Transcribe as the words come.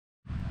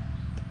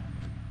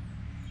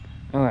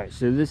Alright,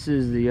 so this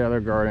is the other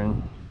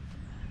garden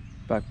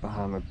back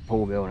behind my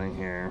pool building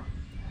here.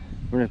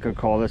 We're just gonna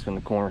call this one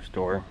the corner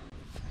store,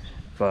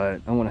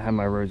 but I want to have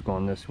my rows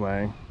going this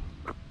way,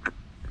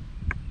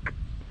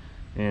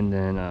 and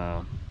then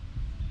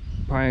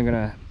probably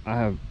gonna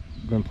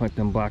plant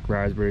them black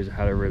raspberries I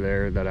had over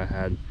there that I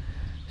had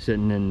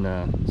sitting in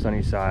the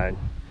sunny side.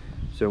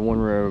 So one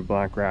row of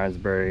black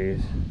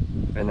raspberries,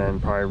 and then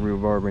probably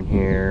rhubarb in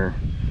here,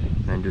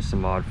 and just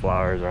some odd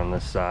flowers on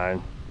this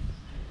side.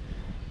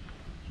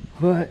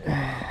 But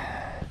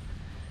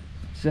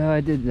so I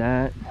did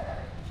that.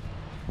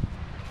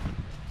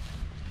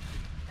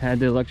 Had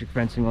the electric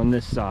fencing on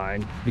this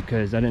side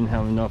because I didn't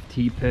have enough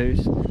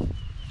T-posts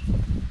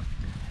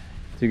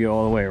to go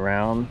all the way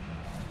around,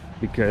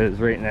 because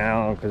right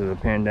now, because of the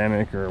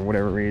pandemic or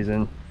whatever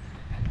reason,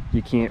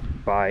 you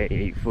can't buy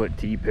 8-foot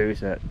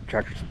T-posts at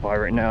Tractor Supply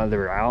right now.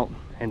 They're out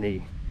and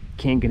they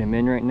can't get them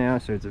in right now,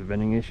 so it's a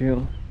vending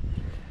issue.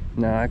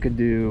 Now I could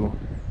do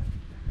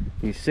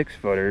these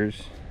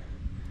 6-footers.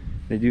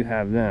 They do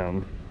have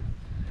them,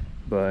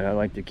 but I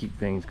like to keep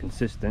things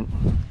consistent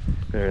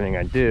with everything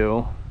I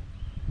do.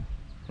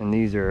 And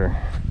these are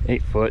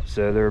 8-foot,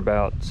 so they're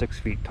about 6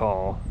 feet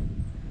tall.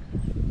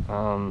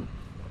 Yeah,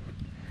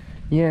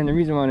 and the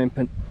reason why I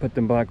didn't put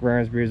them black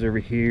raspberries over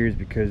here is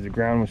because the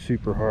ground was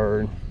super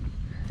hard,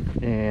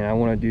 and I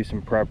want to do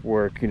some prep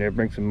work, you know,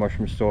 bring some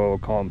mushroom soil,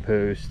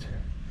 compost,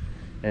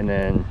 and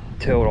then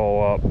till it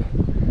all up,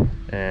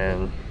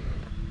 and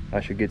I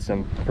should get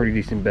some pretty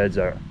decent beds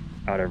out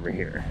over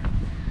here.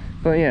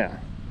 But yeah,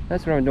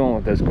 that's what I'm doing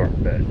with this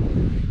garden bed.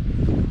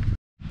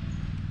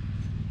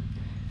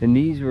 And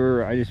these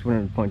were, I just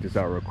wanted to point this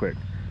out real quick,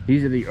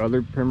 these are the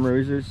other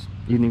primroses,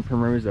 evening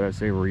primroses that I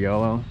say were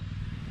yellow.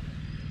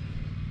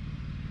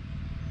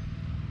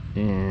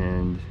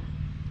 And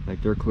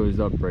like they're closed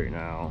up right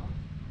now,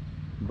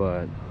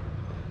 but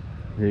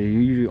they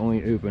usually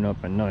only open up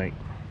at night.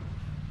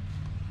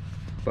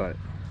 But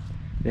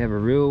they have a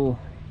real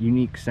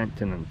unique scent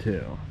to them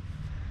too,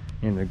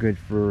 and they're good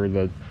for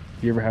the,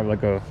 if you ever have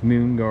like a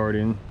moon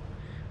garden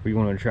where you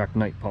want to attract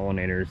night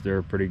pollinators, they're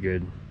a pretty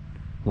good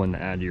one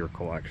to add to your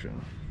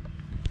collection.